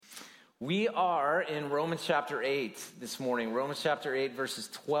We are in Romans chapter 8 this morning. Romans chapter 8, verses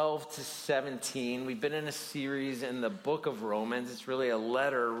 12 to 17. We've been in a series in the book of Romans. It's really a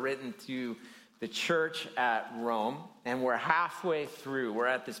letter written to the church at Rome. And we're halfway through. We're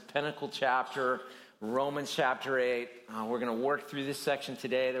at this pinnacle chapter, Romans chapter 8. We're going to work through this section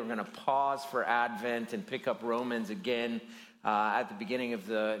today. Then we're going to pause for Advent and pick up Romans again at the beginning of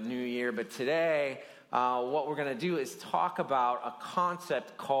the new year. But today, what we're going to do is talk about a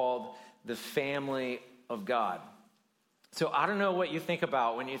concept called the family of God. So I don't know what you think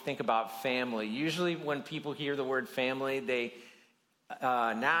about when you think about family. Usually when people hear the word family, they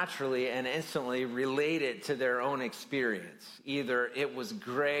naturally and instantly relate it to their own experience. Either it was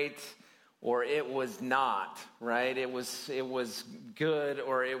great or it was not, right? It was good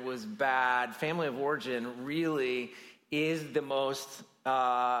or it was bad. Family of origin really is the most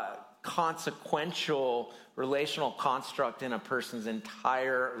consequential relational construct in a person's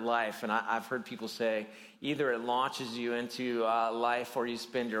entire life. And I've heard people say either it launches you into life or you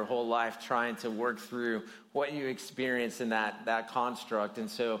spend your whole life trying to work through what you experience in that construct. And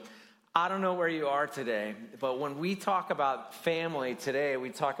so I don't know where you are today, but when we talk about family today, we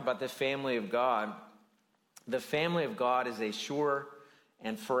talk about the family of God. The family of God is a sure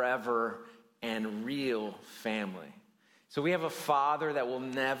and forever and real family. So we have a Father that will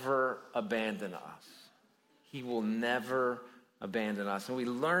never abandon us. He will never abandon us. And we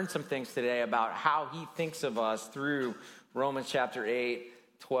learned some things today about how he thinks of us through Romans chapter 8,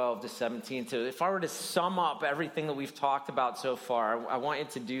 12 to 17. So if I were to sum up everything that we've talked about so far, I want you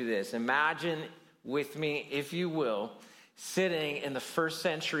to do this. Imagine with me, if you will, sitting in the first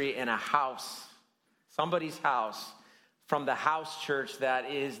century in a house, somebody's house, from the house church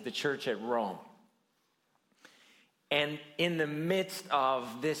that is the church at Rome. And in the midst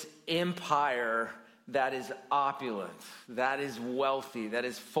of this empire that is opulent, that is wealthy, that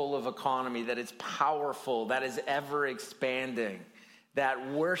is full of economy, that is powerful, that is ever expanding,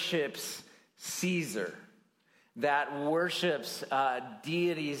 that worships Caesar, that worships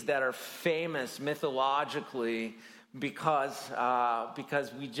deities that are famous mythologically because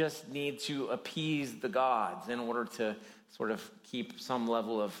we just need to appease the gods in order to sort of keep some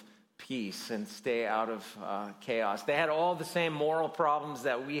level of peace and stay out of chaos. They had all the same moral problems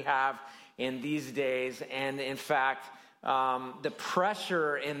that we have in these days, and in fact, the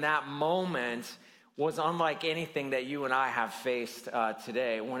pressure in that moment was unlike anything that you and I have faced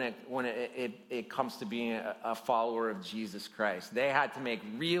today when it comes to being a follower of Jesus Christ. They had to make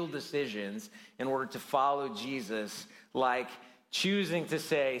real decisions in order to follow Jesus, like choosing to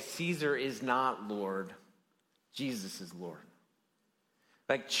say, Caesar is not Lord, Jesus is Lord.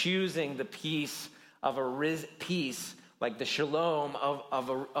 Like choosing the peace of peace, like the shalom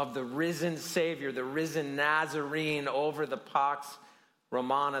of the risen Savior, the risen Nazarene over the Pax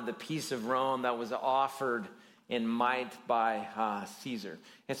Romana, the peace of Rome that was offered in might by Caesar.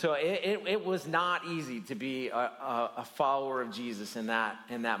 And so it was not easy to be a follower of Jesus in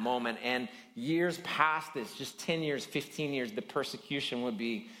that moment. And years past this, just 10 years, 15 years, the persecution would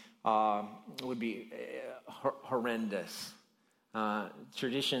be horrendous.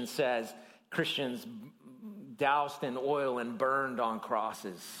 Tradition says Christians doused in oil and burned on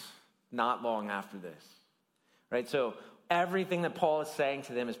crosses not long after this, right? So everything that Paul is saying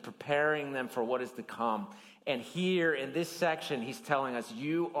to them is preparing them for what is to come. And here in this section, he's telling us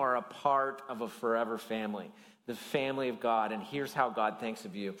you are a part of a forever family, the family of God. And here's how God thinks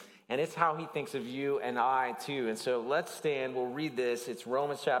of you. And it's how he thinks of you and I too. And so let's stand. We'll read this. It's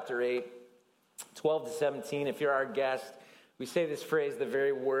Romans chapter 8, 12 to 17. If you're our guest, we say this phrase, the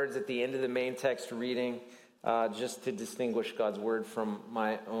very words at the end of the main text reading, just to distinguish God's word from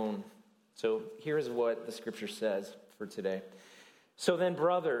my own. So here's what the scripture says for today. So then,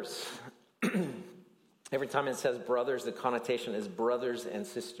 brothers, every time it says brothers, the connotation is brothers and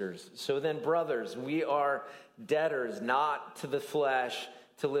sisters. So then, brothers, we are debtors, not to the flesh,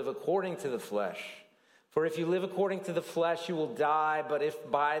 to live according to the flesh. For if you live according to the flesh, you will die. But if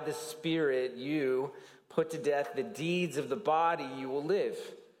by the Spirit you put to death the deeds of the body, you will live.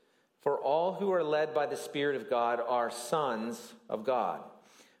 For all who are led by the Spirit of God are sons of God.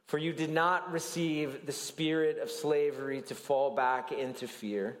 For you did not receive the spirit of slavery to fall back into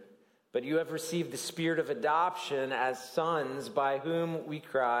fear, but you have received the spirit of adoption as sons, by whom we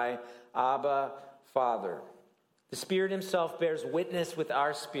cry, Abba, Father. The Spirit himself bears witness with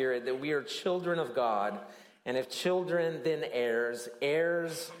our spirit that we are children of God, and if children, then heirs,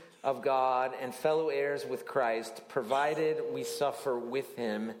 heirs of God and fellow heirs with Christ, provided we suffer with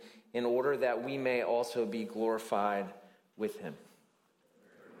him in order that we may also be glorified with him.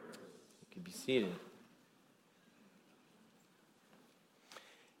 You can be seated.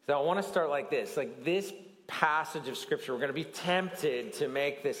 So I want to start like this. Like this passage of Scripture, we're going to be tempted to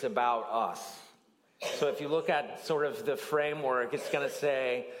make this about us. So if you look at sort of the framework, it's going to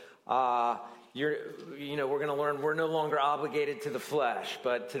say, we're going to learn we're no longer obligated to the flesh,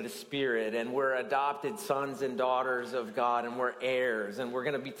 but to the Spirit, and we're adopted sons and daughters of God, and we're heirs. And we're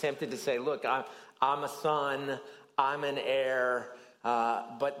going to be tempted to say, look, I'm a son, I'm an heir,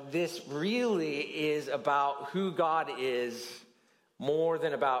 but this really is about who God is more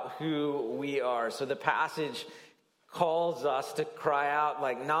than about who we are. So the passage calls us to cry out,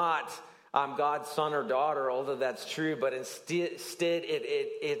 like, not I'm God's son or daughter, although that's true, but instead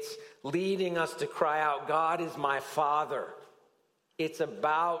it's leading us to cry out, God is my Father. It's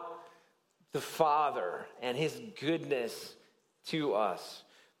about the Father and his goodness to us.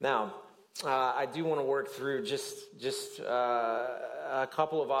 Now, I do want to work through just a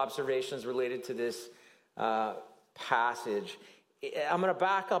couple of observations related to this passage. I'm going to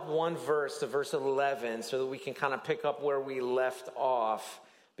back up one verse to verse 11 so that we can kind of pick up where we left off,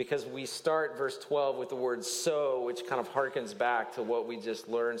 because we start verse 12 with the word so, which kind of harkens back to what we just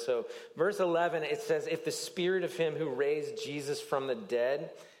learned. So verse 11, it says, if the spirit of him who raised Jesus from the dead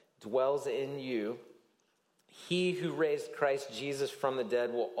dwells in you, he who raised Christ Jesus from the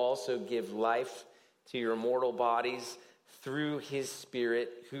dead will also give life to your mortal bodies through his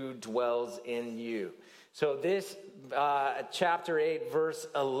Spirit who dwells in you. So this chapter 8, verse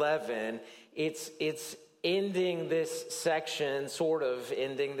 11, it's ending this section, sort of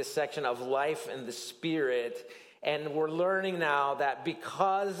ending this section of life and the Spirit. And we're learning now that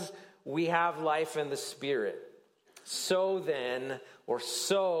because we have life in the Spirit, there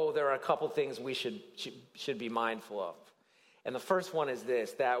are a couple things we should be mindful of. And the first one is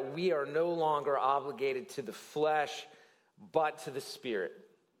this, that we are no longer obligated to the flesh, but to the Spirit.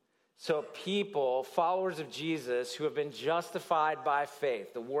 So people, followers of Jesus, who have been justified by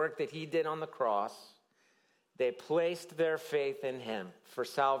faith, the work that he did on the cross, they placed their faith in him for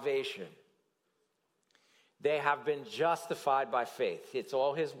salvation. They have been justified by faith. It's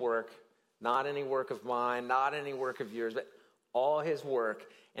all his work, not any work of mine, not any work of yours, but all his work.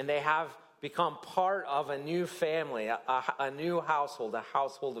 And they have become part of a new family, a new household, a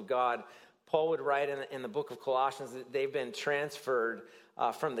household of God. Paul would write in the book of Colossians that they've been transferred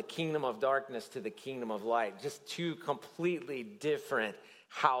from the kingdom of darkness to the kingdom of light. Just two completely different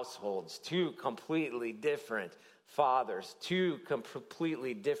households, two completely different fathers, two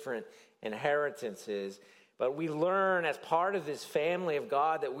completely different inheritances. But we learn as part of this family of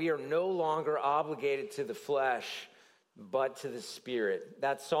God that we are no longer obligated to the flesh, but to the Spirit.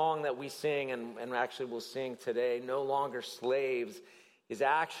 That song that we sing, and actually we'll sing today, No Longer Slaves, is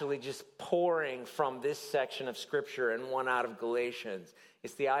actually just pouring from this section of Scripture and one out of Galatians.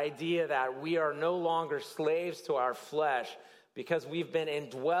 It's the idea that we are no longer slaves to our flesh because we've been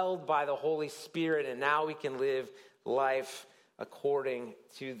indwelled by the Holy Spirit, and now we can live life according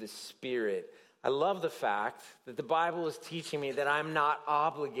to the Spirit. I love the fact that the Bible is teaching me that I'm not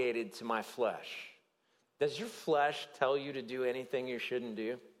obligated to my flesh. Does your flesh tell you to do anything you shouldn't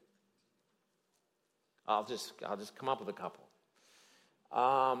do? I'll just come up with a couple.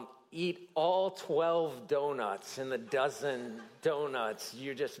 Eat all 12 donuts in the dozen donuts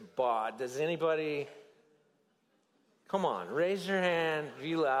you just bought. Does anybody? Come on, raise your hand,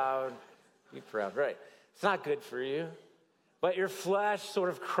 be loud, be proud. Right. It's not good for you. But your flesh sort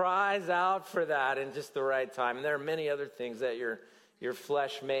of cries out for that in just the right time. And there are many other things that your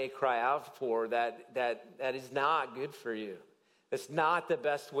flesh may cry out for that is not good for you. It's not the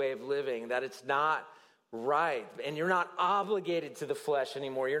best way of living, that it's not right. And you're not obligated to the flesh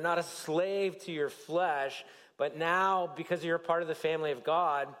anymore. You're not a slave to your flesh. But now, because you're a part of the family of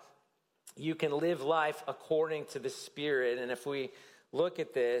God, you can live life according to the Spirit. And if we look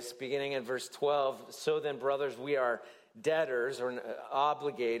at this, beginning in verse 12, so then, brothers, we are debtors or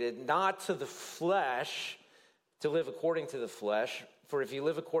obligated, not to the flesh, to live according to the flesh. For if you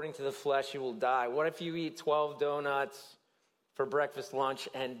live according to the flesh, you will die. What if you eat 12 donuts for breakfast, lunch,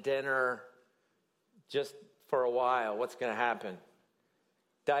 and dinner just for a while? What's going to happen?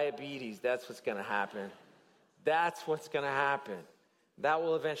 Diabetes, that's what's going to happen. That's what's going to happen. That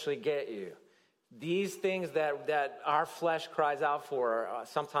will eventually get you. These things that our flesh cries out for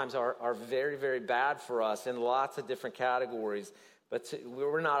sometimes are very, very bad for us in lots of different categories. But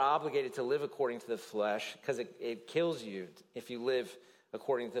we're not obligated to live according to the flesh because it kills you if you live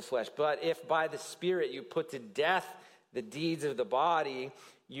according to the flesh. But if by the Spirit you put to death the deeds of the body,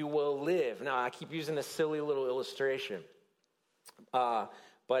 you will live. Now, I keep using this silly little illustration. But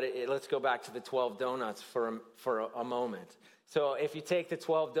let's go back to the 12 donuts for a moment. So if you take the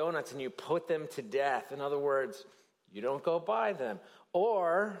 12 donuts and you put them to death, in other words, you don't go buy them,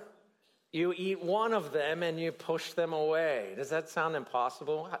 or you eat one of them and you push them away. Does that sound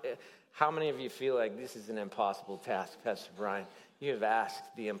impossible? How many of you feel like this is an impossible task, Pastor Brian? You have asked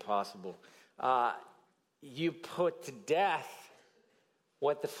the impossible. You put to death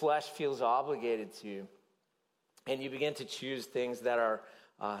what the flesh feels obligated to, and you begin to choose things that are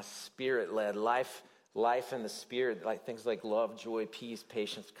spirit-led, life in the spirit, like things like love, joy, peace,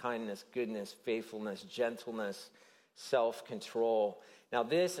 patience, kindness, goodness, faithfulness, gentleness, self-control. Now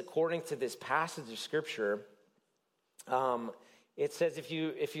this, according to this passage of Scripture, it says if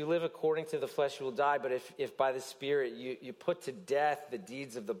you live according to the flesh, you will die, but if by the Spirit you put to death the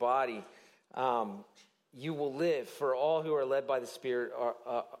deeds of the body, you will live. For all who are led by the Spirit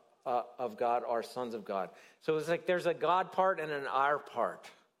of God are sons of God. So it's like there's a God part and an our part.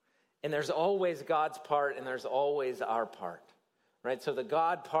 And there's always God's part and there's always our part. Right? So the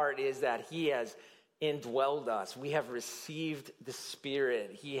God part is that he has indwelled us. We have received the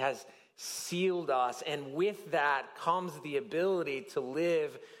Spirit. He has sealed us. And with that comes the ability to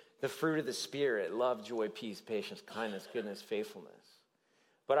live the fruit of the Spirit: love, joy, peace, patience, kindness, goodness, faithfulness.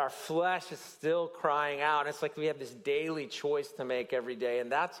 But our flesh is still crying out. It's like we have this daily choice to make every day.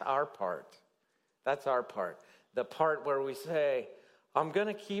 And that's our part. That's our part. The part where we say, I'm going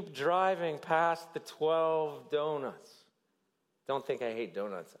to keep driving past the 12 donuts. Don't think I hate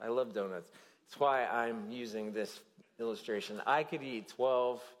donuts. I love donuts. That's why I'm using this illustration. I could eat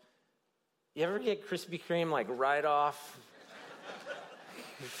 12. You ever get Krispy Kreme like right off?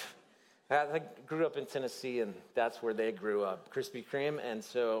 I grew up in Tennessee, and that's where they grew up, Krispy Kreme. And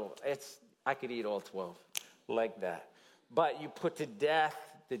so I could eat all 12 like that. But you put to death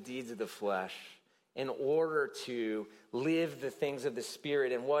the deeds of the flesh in order to live the things of the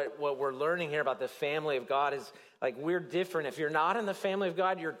Spirit. And what we're learning here about the family of God is, like, we're different. If you're not in the family of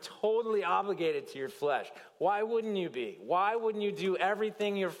God, you're totally obligated to your flesh. Why wouldn't you be? Why wouldn't you do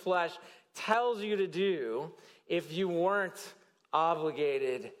everything your flesh tells you to do if you weren't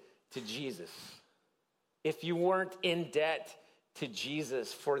obligated to Jesus? If you weren't in debt to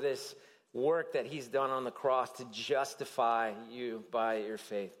Jesus for this work that he's done on the cross to justify you by your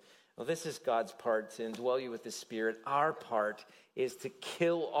faith? Well, this is God's part, to indwell you with the Spirit. Our part is to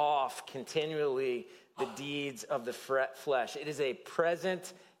kill off continually the deeds of the flesh. It is a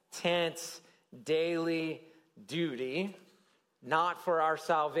present tense daily duty, not for our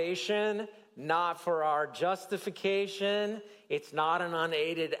salvation, not for our justification. It's not an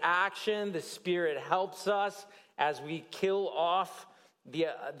unaided action. The Spirit helps us as we kill off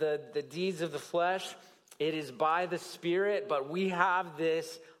the deeds of the flesh. It is by the Spirit, but we have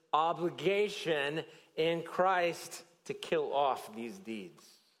this obligation in Christ to kill off these deeds.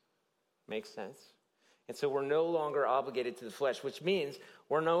 Makes sense? And so we're no longer obligated to the flesh, which means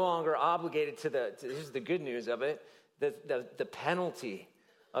we're no longer obligated to this is the good news of it, the penalty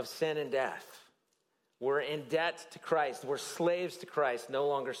of sin and death. We're in debt to Christ. We're slaves to Christ, no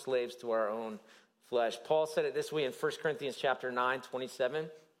longer slaves to our own flesh. Paul said it this way in 1 Corinthians chapter 9:27.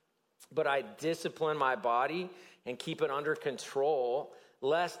 But I discipline my body and keep it under control,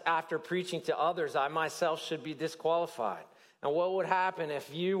 lest after preaching to others, I myself should be disqualified. And what would happen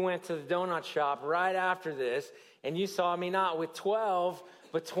if you went to the donut shop right after this and you saw me not with 12,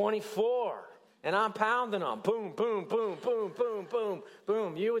 but 24? And I'm pounding them. Boom, boom, boom, boom, boom, boom,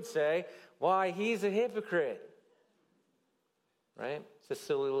 boom. You would say, why, he's a hypocrite. Right? It's a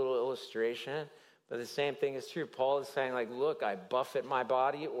silly little illustration. But the same thing is true. Paul is saying, like, look, I buffet my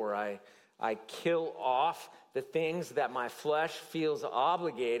body, or I kill off the things that my flesh feels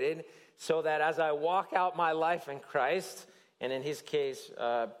obligated, so that as I walk out my life in Christ, and in his case,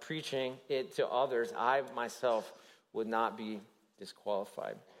 preaching it to others, I myself would not be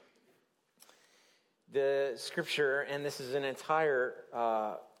disqualified. The scripture, and this is an entire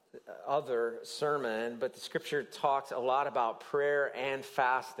other sermon, but the scripture talks a lot about prayer and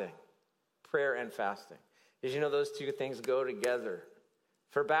fasting. Prayer and fasting. Did you know those two things go together?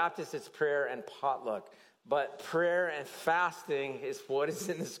 For Baptists, it's prayer and potluck. But prayer and fasting is what is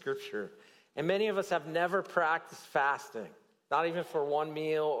in the scripture. And many of us have never practiced fasting, not even for one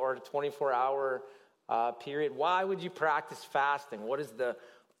meal or a 24-hour period. Why would you practice fasting? What is the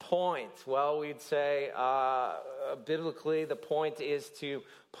point? Well, we'd say biblically the point is to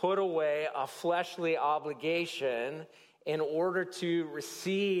put away a fleshly obligation in order to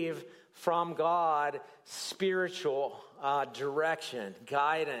receive from God spiritual direction,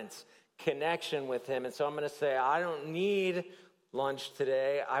 guidance, connection with him. And so I'm going to say, I don't need lunch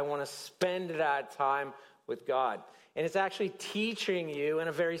today. I want to spend that time with God. And it's actually teaching you in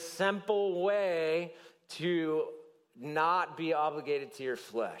a very simple way to not be obligated to your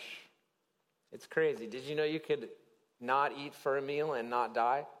flesh. It's crazy. Did you know you could not eat for a meal and not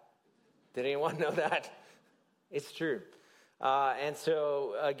die? Did anyone know that? It's true. And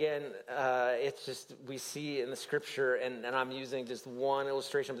so, again, it's just, we see in the scripture, and I'm using just one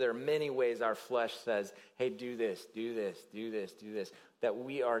illustration, but there are many ways our flesh says, hey, do this, do this, do this, do this, that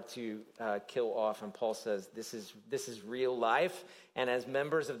we are to kill off. And Paul says, this is real life. And as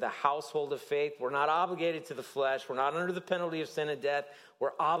members of the household of faith, we're not obligated to the flesh. We're not under the penalty of sin and death.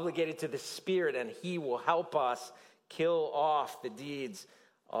 We're obligated to the Spirit, and he will help us kill off the deeds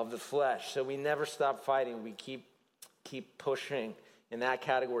of the flesh. So we never stop fighting. We keep pushing in that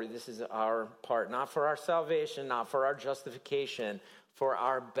category. This is our part, not for our salvation, not for our justification, for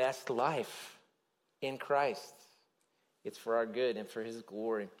our best life in Christ. It's for our good and for his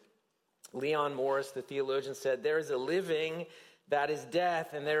glory. Leon Morris, the theologian, said, there is a living that is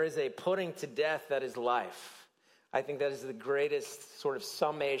death, and there is a putting to death that is life. I think that is the greatest sort of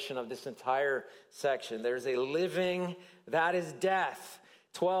summation of this entire section. There's a living that is death.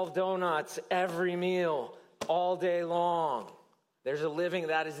 12 donuts every meal, all day long. There's a living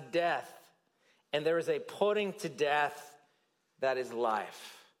that is death. And there is a putting to death that is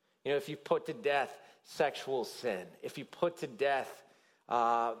life. You know, if you put to death sexual sin, if you put to death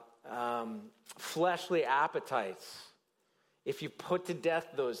fleshly appetites, if you put to death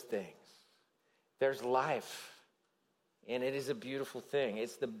those things, there's life. And it is a beautiful thing.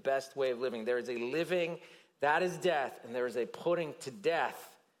 It's the best way of living. There is a living that is death, and there is a putting to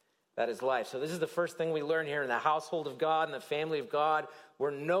death that is life. So this is the first thing we learn here in the household of God, in the family of God.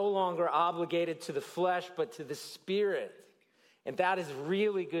 We're no longer obligated to the flesh, but to the Spirit. And that is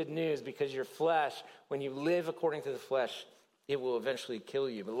really good news, because your flesh, when you live according to the flesh, it will eventually kill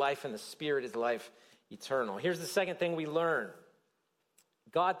you. But life in the Spirit is life eternal. Here's the second thing we learn.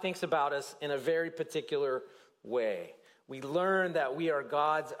 God thinks about us in a very particular way. We learn that we are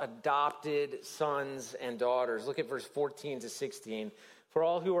God's adopted sons and daughters. Look at verse 14 to 16. For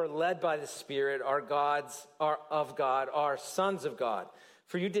all who are led by the Spirit are of God, are sons of God.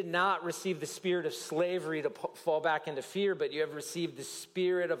 For you did not receive the spirit of slavery to fall back into fear, but you have received the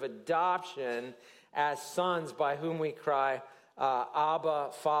spirit of adoption as sons, by whom we cry, Abba,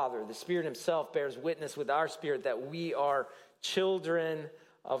 Father. The Spirit himself bears witness with our spirit that we are children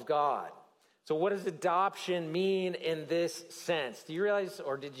of God. So what does adoption mean in this sense? Do you realize,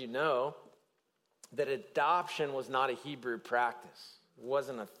 or did you know, that adoption was not a Hebrew practice? It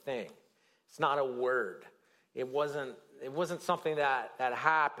wasn't a thing. It's not a word. It wasn't something that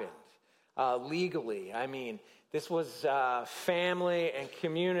happened legally. I mean, this was family and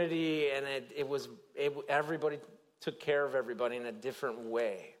community, and everybody took care of everybody in a different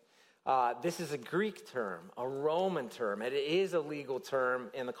way. This is a Greek term, a Roman term. It is a legal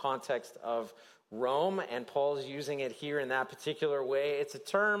term in the context of Rome, and Paul's using it here in that particular way. It's a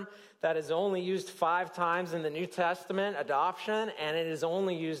term that is only used 5 times in the New Testament, adoption, and it is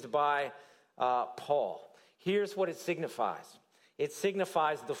only used by Paul. Here's what it signifies. It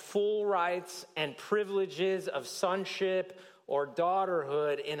signifies the full rights and privileges of sonship or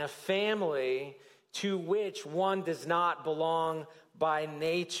daughterhood in a family to which one does not belong by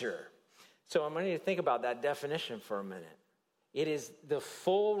nature. So I'm going to think about that definition for a minute. It is the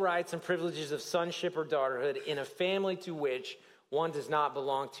full rights and privileges of sonship or daughterhood in a family to which one does not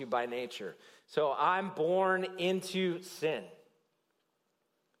belong to by nature. So I'm born into sin.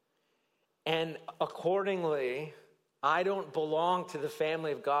 And accordingly, I don't belong to the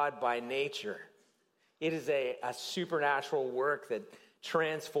family of God by nature. It is a supernatural work that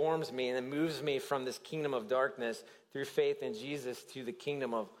transforms me and it moves me from this kingdom of darkness through faith in Jesus to the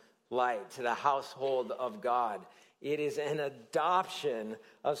kingdom of light, to the household of God. It is an adoption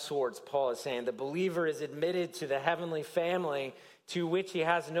of sorts, Paul is saying. The believer is admitted to the heavenly family to which he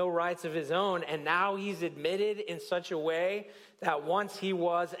has no rights of his own, and now he's admitted in such a way that once he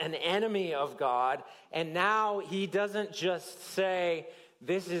was an enemy of God, and now he doesn't just say,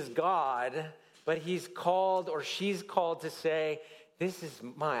 this is God, but he's called or she's called to say, this is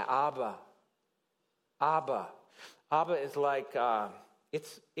my Abba. Abba. Abba is like,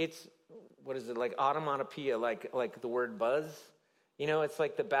 it's what is it, like onomatopoeia, like the word buzz? You know, it's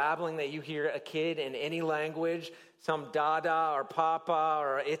like the babbling that you hear a kid in any language, some dada or papa,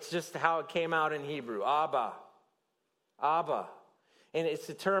 or it's just how it came out in Hebrew, Abba. Abba. And it's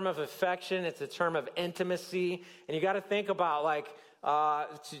a term of affection, it's a term of intimacy, and you got to think about, like,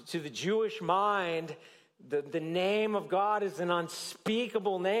 to the Jewish mind, the name of God is an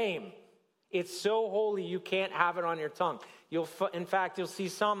unspeakable name. It's so holy you can't have it on your tongue. In fact, you'll see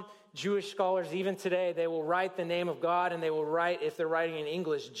some Jewish scholars, even today, they will write the name of God, and they will write, if they're writing in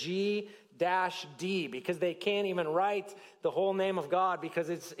English, G-D, because they can't even write the whole name of God because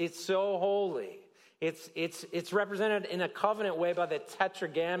it's so holy. It's represented in a covenant way by the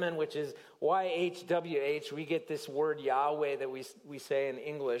tetragrammaton, which is YHWH. We get this word Yahweh that we say in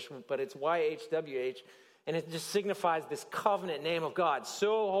English, but it's YHWH. And it just signifies this covenant name of God.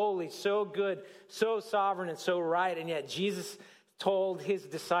 So holy, so good, so sovereign, and so right. And yet Jesus told his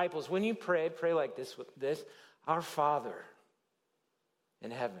disciples, when you pray like this, our Father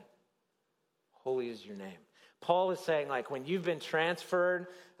in heaven, holy is your name. Paul is saying, like, when you've been transferred,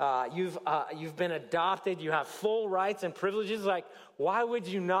 you've been adopted, you have full rights and privileges, like, why would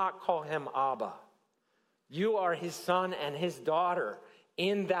you not call him Abba? You are his son and his daughter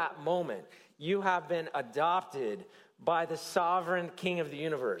in that moment. You have been adopted by the sovereign King of the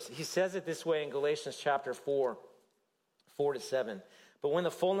universe. He says it this way in Galatians chapter 4:4-7. But when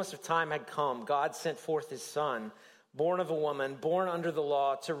the fullness of time had come, God sent forth his son, born of a woman, born under the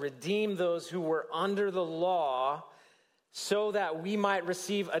law, to redeem those who were under the law, so that we might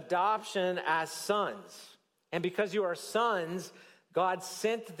receive adoption as sons. And because you are sons, God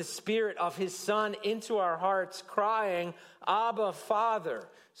sent the Spirit of his Son into our hearts, crying, Abba, Father.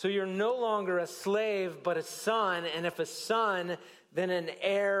 So you're no longer a slave, but a son. And if a son, then an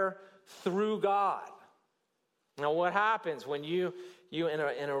heir through God. Now, what happens when you in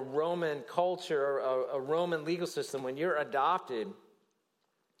a Roman culture, a Roman legal system, when you're adopted,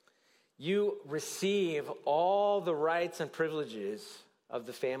 you receive all the rights and privileges of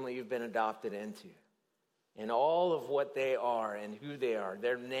the family you've been adopted into. And all of what they are and who they are,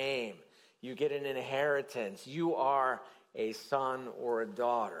 their name. You get an inheritance. You are a son or a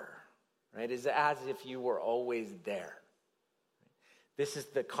daughter, right? It's as if you were always there. This is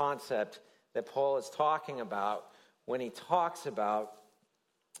the concept that Paul is talking about when he talks about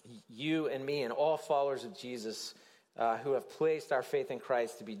you and me and all followers of Jesus who have placed our faith in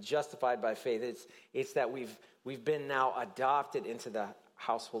Christ to be justified by faith. It's that we've been now adopted into the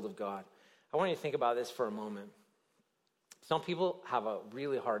household of God. I want you to think about this for a moment. Some people have a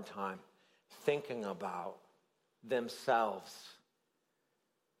really hard time thinking about themselves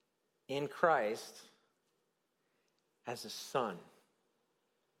in Christ as a son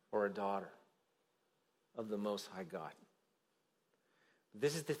or a daughter of the Most High God.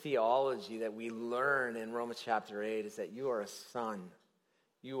 This is the theology that we learn in Romans chapter 8, is that you are a son.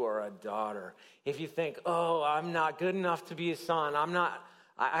 You are a daughter. If you think, oh, I'm not good enough to be a son. I'm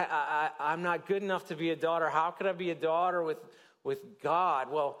not good enough to be a daughter. How could I be a daughter with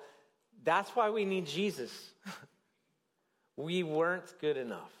God? Well, that's why we need Jesus. We weren't good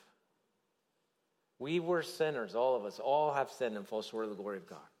enough. We were sinners, all of us. All have sinned and fall short of the glory of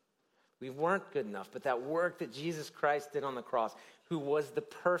God. We weren't good enough, but that work that Jesus Christ did on the cross, who was the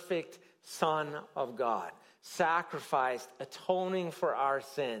perfect Son of God, sacrificed, atoning for our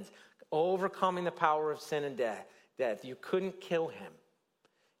sins, overcoming the power of sin and death. You couldn't kill him.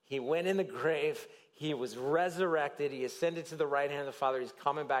 He went in the grave. He was resurrected. He ascended to the right hand of the Father. He's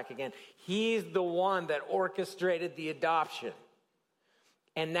coming back again. He's the one that orchestrated the adoption.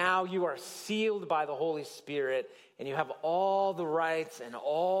 And now you are sealed by the Holy Spirit, and you have all the rights and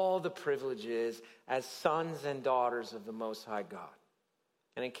all the privileges as sons and daughters of the Most High God.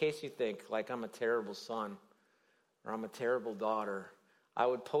 And in case you think, like, I'm a terrible son or I'm a terrible daughter, I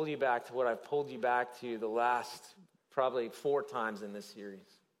would pull you back to what I've pulled you back to the last probably 4 times in this series.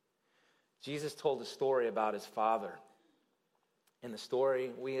 Jesus told a story about his father. And the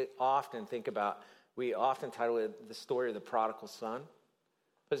story we often title it the story of the prodigal son.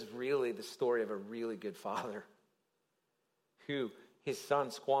 But it's really the story of a really good father who his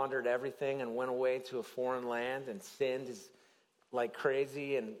son squandered everything and went away to a foreign land and sinned like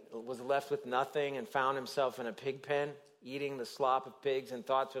crazy and was left with nothing and found himself in a pig pen eating the slop of pigs and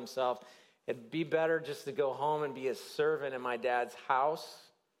thought to himself, it'd be better just to go home and be a servant in my dad's house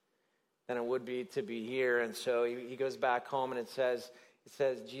than it would be to be here. And so he goes back home, and it says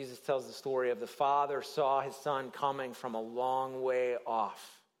Jesus tells the story of the father saw his son coming from a long way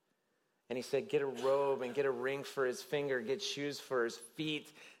off. And he said, get a robe and get a ring for his finger, get shoes for his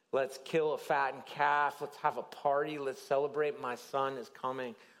feet. Let's kill a fattened calf. Let's have a party. Let's celebrate. My son is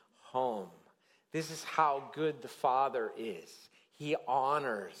coming home. This is how good the Father is. He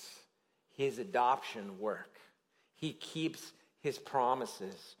honors his adoption work. He keeps his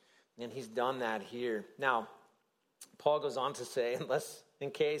promises. And he's done that here. Now, Paul goes on to say,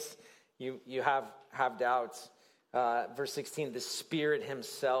 in case you have doubts, verse 16, the Spirit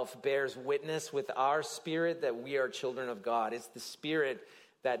himself bears witness with our spirit that we are children of God. It's the Spirit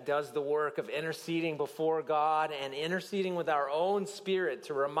that does the work of interceding before God and interceding with our own spirit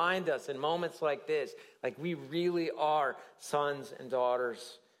to remind us in moments like this, like we really are sons and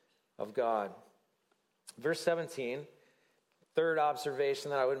daughters of God. Verse 17, third observation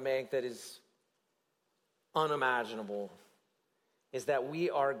that I would make that is unimaginable is that we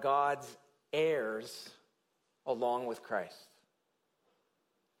are God's heirs along with Christ.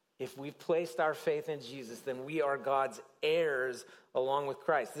 If we've placed our faith in Jesus, then we are God's heirs along with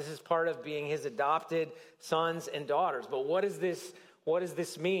Christ. This is part of being his adopted sons and daughters. But what does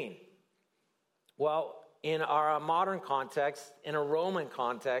this mean? Well, in our modern context, in a Roman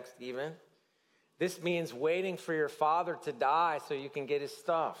context even, this means waiting for your father to die so you can get his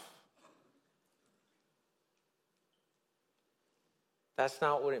stuff. That's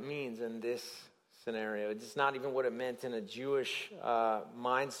not what it means in this scenario. It's not even what it meant in a Jewish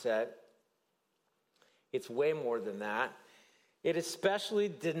mindset. It's way more than that. It especially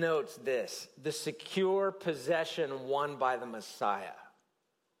denotes this: the secure possession won by the Messiah.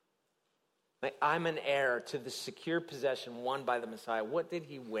 Like, I'm an heir to the secure possession won by the Messiah. What did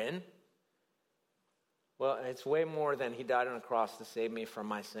he win? Well, it's way more than he died on a cross to save me from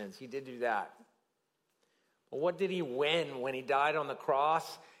my sins. He did do that. But what did he win when he died on the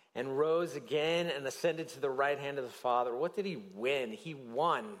cross and rose again and ascended to the right hand of the Father? What did he win? He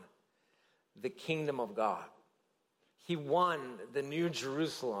won the kingdom of God. He won the new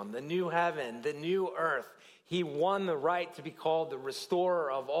Jerusalem, the new heaven, the new earth. He won the right to be called the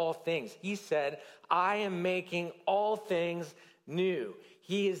restorer of all things. He said, I am making all things new.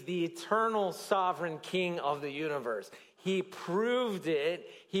 He is the eternal sovereign king of the universe. He proved it.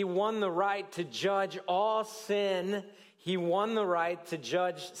 He won the right to judge all sin. He won the right to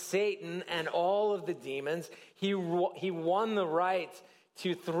judge Satan and all of the demons. He won the right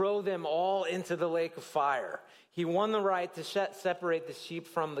to throw them all into the lake of fire. He won the right to separate the sheep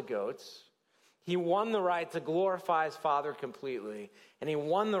from the goats. He won the right to glorify his Father completely. And he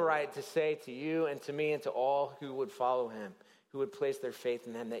won the right to say to you and to me and to all who would follow him, who would place their faith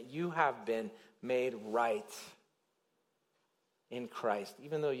in him, that you have been made right in Christ,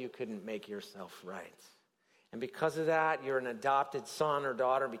 even though you couldn't make yourself right. And because of that, you're an adopted son or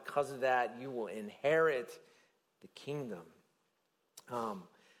daughter. Because of that, you will inherit the kingdom.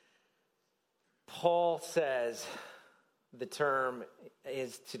 Paul says the term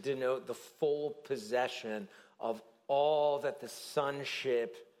is to denote the full possession of all that the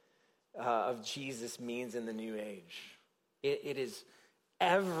sonship of Jesus means in the new age. It is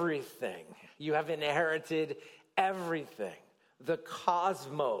everything. You have inherited everything. The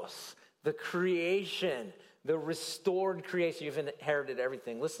cosmos, the creation, the restored creation. You've inherited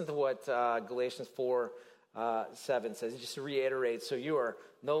everything. Listen to what Galatians 4:7 says. It just reiterates. So you are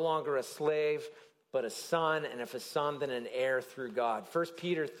no longer a slave, but a son, and if a son, then an heir through God. 1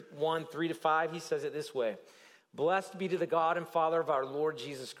 Peter 1:3-5, he says it this way. Blessed be to the God and Father of our Lord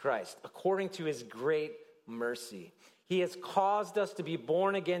Jesus Christ, according to his great mercy. He has caused us to be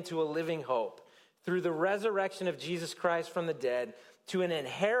born again to a living hope through the resurrection of Jesus Christ from the dead, to an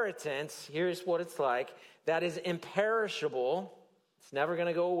inheritance, here's what it's like, that is imperishable. It's never going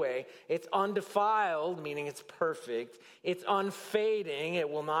to go away. It's undefiled, meaning it's perfect. It's unfading. It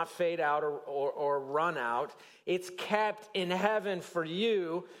will not fade out or run out. It's kept in heaven for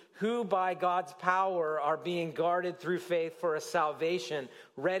you, who by God's power are being guarded through faith for a salvation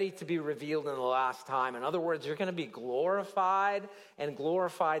ready to be revealed in the last time. In other words, you're going to be glorified, and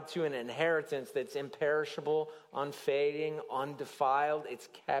glorified to an inheritance that's imperishable, unfading, undefiled. It's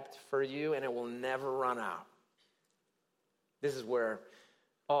kept for you, and it will never run out. This is where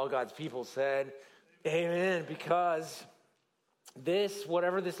all God's people said, amen, because this,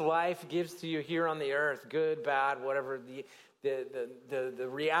 whatever this life gives to you here on the earth, good, bad, whatever, the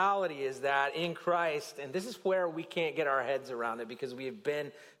reality is that in Christ, and this is where we can't get our heads around it because we have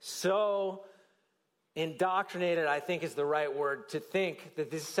been so indoctrinated, I think is the right word, to think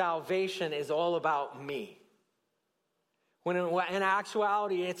that this salvation is all about me. When in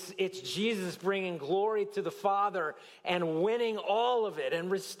actuality, it's Jesus bringing glory to the Father and winning all of it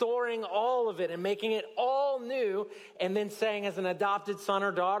and restoring all of it and making it all new, and then saying as an adopted son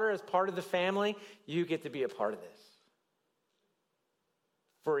or daughter, as part of the family, you get to be a part of this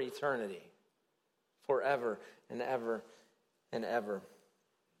for eternity, forever and ever and ever.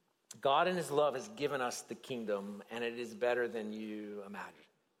 God in his love has given us the kingdom, and it is better than you imagine.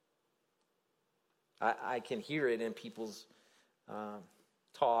 I can hear it in people's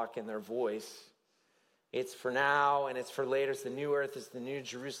talk and their voice. It's for now and it's for later. It's the new earth. It's the new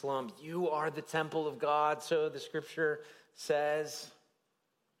Jerusalem. You are the temple of God, so the scripture says.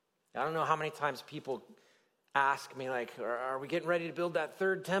 I don't know how many times people ask me, like, are we getting ready to build that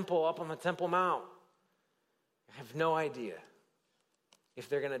third temple up on the Temple Mount? I have no idea if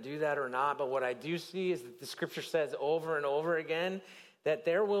they're going to do that or not. But what I do see is that the scripture says over and over again that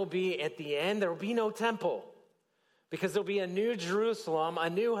there will be, at the end, there will be no temple. Because there'll be a new Jerusalem, a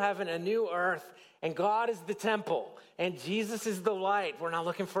new heaven, a new earth, and God is the temple, and Jesus is the light. We're not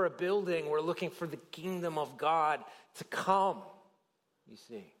looking for a building. We're looking for the kingdom of God to come, you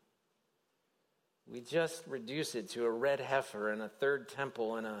see. We just reduce it to a red heifer and a third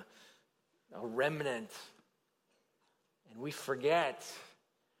temple and a remnant. And we forget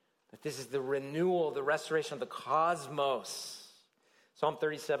that this is the renewal, the restoration of the cosmos. Psalm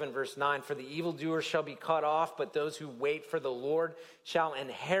 37, verse 9, for the evildoer shall be cut off, but those who wait for the Lord shall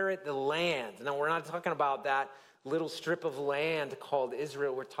inherit the land. Now, we're not talking about that little strip of land called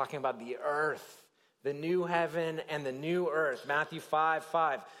Israel. We're talking about the earth, the new heaven and the new earth. Matthew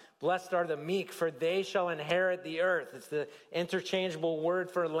 5:5. Blessed are the meek, for they shall inherit the earth. It's the interchangeable word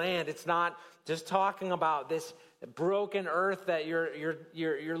for land. It's not just talking about this broken earth that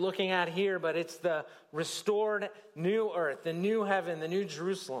you're looking at here, but it's the restored new earth, the new heaven, the new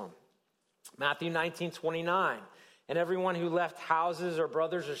Jerusalem. Matthew 19:29. And everyone who left houses or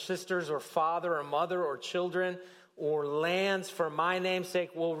brothers or sisters or father or mother or children or lands for my name's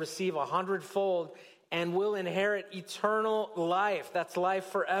sake will receive 100-fold and will inherit eternal life. That's life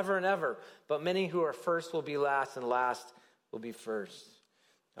forever and ever. But many who are first will be last, and last will be first.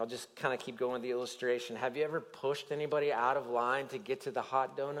 I'll just kind of keep going with the illustration. Have you ever pushed anybody out of line to get to the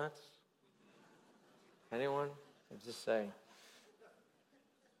hot donuts? Anyone? I'm just saying.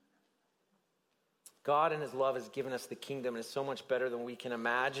 God in his love has given us the kingdom, and it's so much better than we can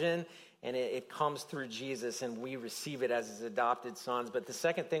imagine. And it comes through Jesus, and we receive it as his adopted sons. But the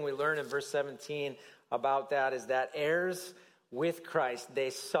second thing we learn in verse 17 about that is that heirs with Christ,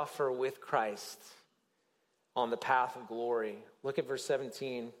 they suffer with Christ on the path of glory. Look at verse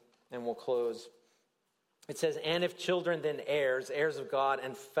 17, and we'll close. It says, and if children, then heirs, heirs of God,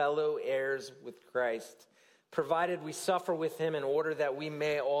 and fellow heirs with Christ, provided we suffer with him in order that we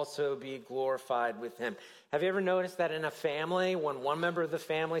may also be glorified with him. Have you ever noticed that in a family, when one member of the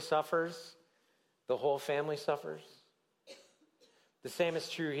family suffers, the whole family suffers? The same is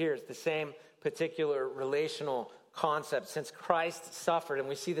true here. It's the same particular relational concept. Since Christ suffered, and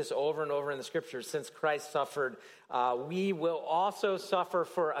we see this over and over in the scriptures, since Christ suffered, we will also suffer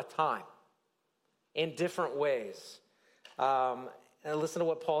for a time in different ways. And listen to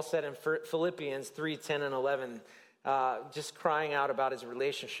what Paul said in Philippians 3:10 and 11, just crying out about his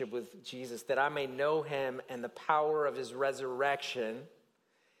relationship with Jesus, that I may know him and the power of his resurrection,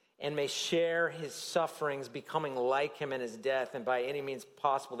 and may share his sufferings, becoming like him in his death, and by any means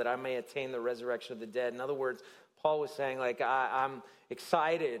possible that I may attain the resurrection of the dead. In other words, Paul was saying, I'm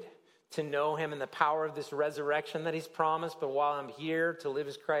excited to know him and the power of this resurrection that he's promised, but while I'm here, to live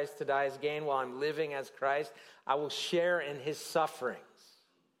as Christ, to die as gain, while I'm living as Christ, I will share in his sufferings.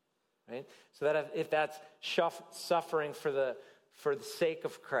 Right? So that if that's suffering for the sake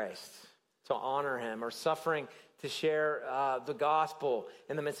of Christ, to honor him, or suffering to share the gospel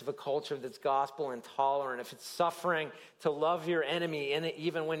in the midst of a culture that's gospel intolerant, if it's suffering to love your enemy,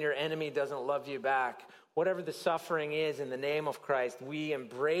 even when your enemy doesn't love you back, whatever the suffering is in the name of Christ, we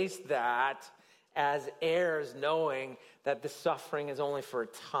embrace that as heirs, knowing that the suffering is only for a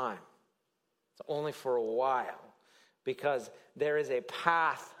time. It's only for a while, because there is a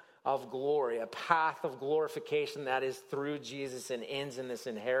path of glory, a path of glorification that is through Jesus and ends in this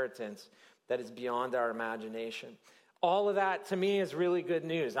inheritance that is beyond our imagination. All of that, to me, is really good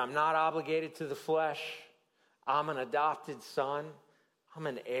news. I'm not obligated to the flesh. I'm an adopted son. I'm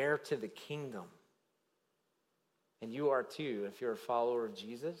an heir to the kingdom. And you are too, if you're a follower of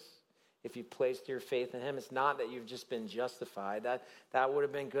Jesus. If you placed your faith in him, it's not that you've just been justified. That would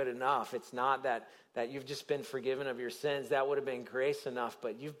have been good enough. It's not that you've just been forgiven of your sins. That would have been grace enough.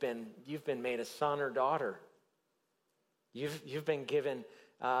 But you've been made a son or daughter. You've been given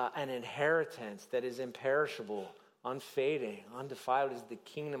an inheritance that is imperishable, unfading, undefiled. It is the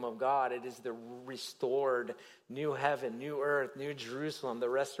kingdom of God. It is the restored new heaven, new earth, new Jerusalem, the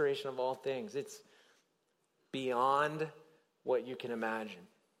restoration of all things. It's beyond what you can imagine.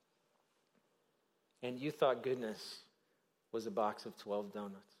 And you thought goodness was a box of 12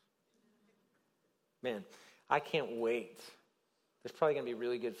 donuts. Man, I can't wait. There's probably going to be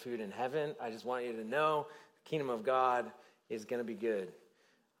really good food in heaven. I just want you to know the kingdom of God is going to be good.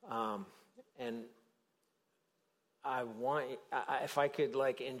 And if I could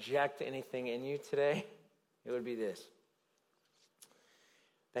inject anything in you today, it would be this.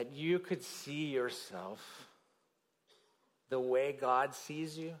 That you could see yourself the way God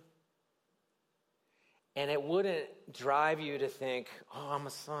sees you. And it wouldn't drive you to think, oh, I'm a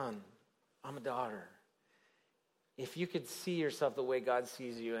son, I'm a daughter. If you could see yourself the way God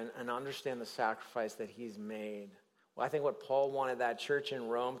sees you and understand the sacrifice that he's made. Well, I think what Paul wanted that church in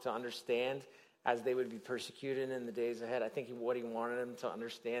Rome to understand as they would be persecuted in the days ahead. I think what he wanted them to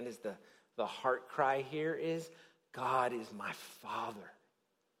understand is the heart cry here is, God is my Father.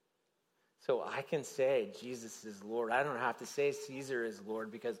 So I can say Jesus is Lord. I don't have to say Caesar is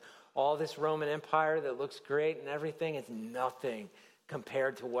Lord, because all this Roman Empire that looks great and everything is nothing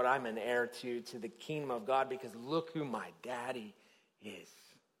compared to what I'm an heir to the kingdom of God, because look who my daddy is.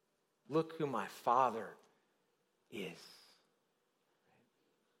 Look who my Father is.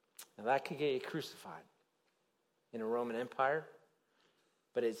 Now that could get you crucified in a Roman Empire,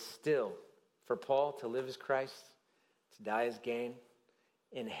 but it's still, for Paul, to live as Christ, to die as gain,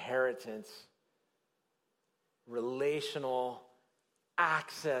 inheritance, relational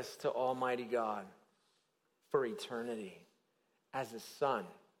access to Almighty God for eternity as a son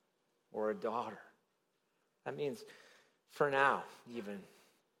or a daughter. That means for now, even,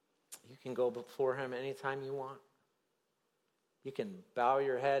 you can go before him anytime you want. You can bow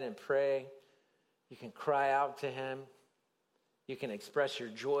your head and pray. You can cry out to him. You can express your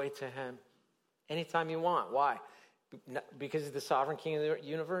joy to him anytime you want. Why? Because he's the sovereign king of the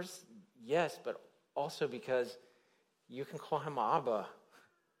universe? Yes, but also because you can call him Abba,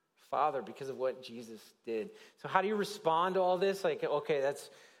 Father, because of what Jesus did. So how do you respond to all this? Like, okay,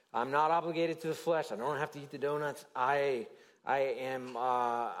 I'm not obligated to the flesh. I don't have to eat the donuts. I am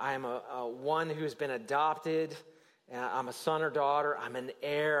a one who's been adopted. I'm a son or daughter. I'm an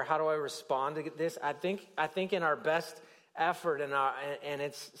heir. How do I respond to this? I think in our best effort, and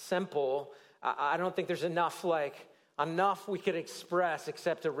it's simple. I don't think there's enough we could express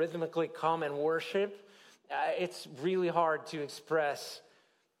except to rhythmically come and worship. It's really hard to express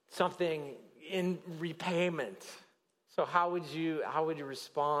something in repayment. So how would you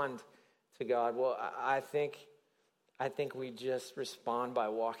respond to God? Well, I think we just respond by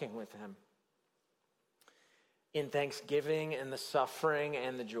walking with him in thanksgiving and the suffering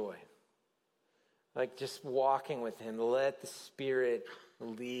and the joy. Like just walking with him. Let the Spirit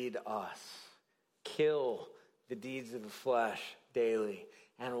lead us. Kill the deeds of the flesh daily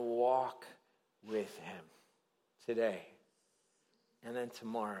and walk with him today and then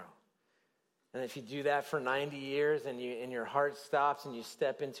tomorrow. And if you do that for 90 years and your heart stops and you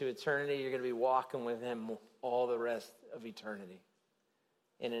step into eternity, you're going to be walking with him all the rest of eternity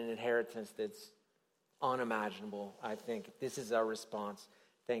in an inheritance that's unimaginable, I think. This is our response.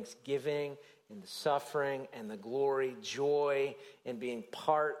 Thanksgiving in the suffering and the glory, joy in being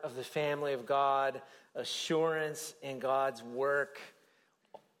part of the family of God, assurance in God's work.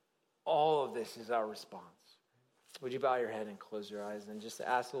 All of this is our response. Would you bow your head and close your eyes and just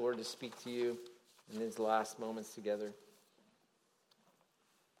ask the Lord to speak to you in these last moments together?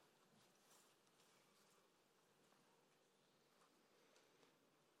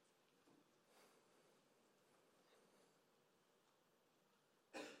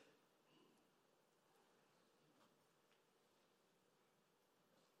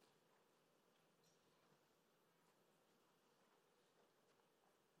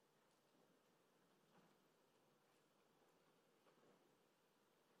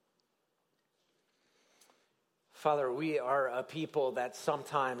 Father, we are a people that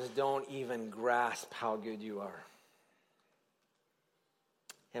sometimes don't even grasp how good you are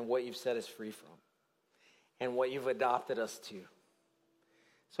and what you've set us free from and what you've adopted us to.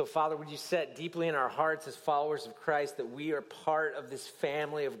 So, Father, would you set deeply in our hearts as followers of Christ that we are part of this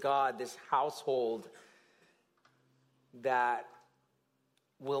family of God, this household that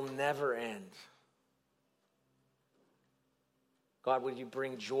will never end. God, would you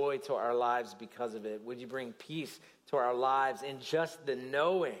bring joy to our lives because of it? Would you bring peace to our lives in just the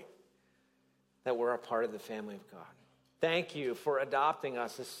knowing that we're a part of the family of God? Thank you for adopting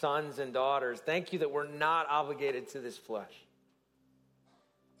us as sons and daughters. Thank you that we're not obligated to this flesh,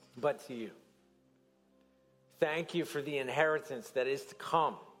 but to you. Thank you for the inheritance that is to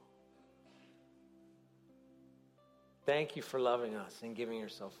come. Thank you for loving us and giving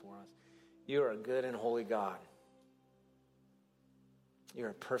yourself for us. You are a good and holy God.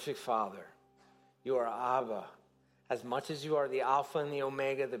 You're a perfect Father. You are Abba. As much as you are the Alpha and the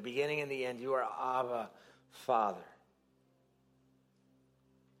Omega, the beginning and the end, you are Abba, Father.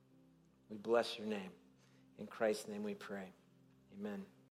 We bless your name. In Christ's name we pray. Amen.